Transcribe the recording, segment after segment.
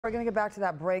We're going to get back to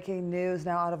that breaking news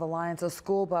now out of Alliance. A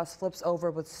school bus flips over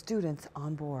with students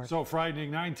on board. So frightening.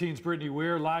 19's Brittany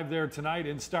Weir live there tonight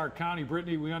in Stark County.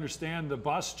 Brittany, we understand the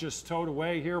bus just towed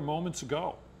away here moments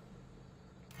ago.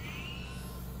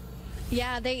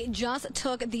 Yeah, they just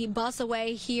took the bus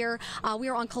away here. We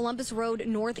are on Columbus Road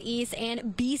Northeast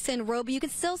and Beeson Road, but you can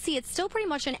still see it's still pretty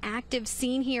much an active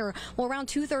scene here. Well, around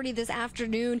 2:30 this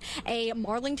afternoon, a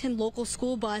Marlington local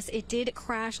school bus, it did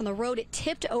crash on the road. It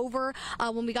tipped over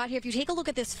when we got here. If you take a look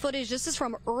at this footage, this is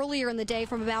from earlier in the day,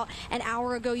 from about an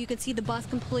hour ago. You can see the bus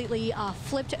completely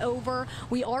flipped over.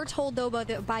 We are told, though,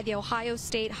 by the Ohio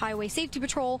State Highway Safety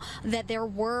Patrol that there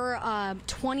were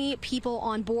 20 people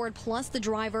on board, plus the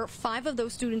driver. 5 of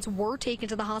those students were taken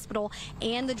to the hospital,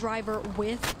 and the driver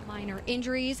with minor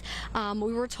injuries.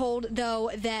 We were told,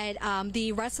 though, that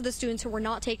the rest of the students who were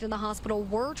not taken to the hospital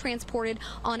were transported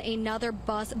on another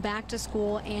bus back to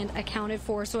school and accounted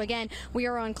for. So again, we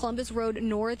are on Columbus Road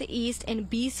Northeast and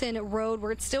Beeson Road,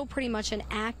 where it's still pretty much an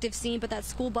active scene, but that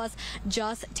school bus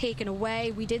just taken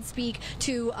away. We did speak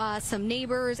to some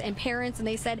neighbors and parents, and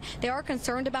they said they are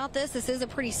concerned about this. This is a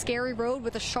pretty scary road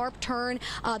with a sharp turn.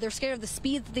 They're scared of the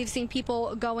speed that they've seen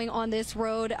people going on this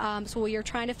road. So we are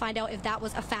trying to find out if that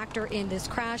was a factor in this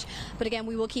crash. But again,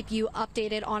 we will keep you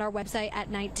updated on our website at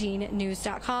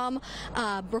 19news.com.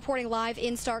 Reporting live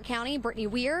in Stark County, Brittany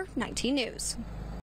Weir, 19 News.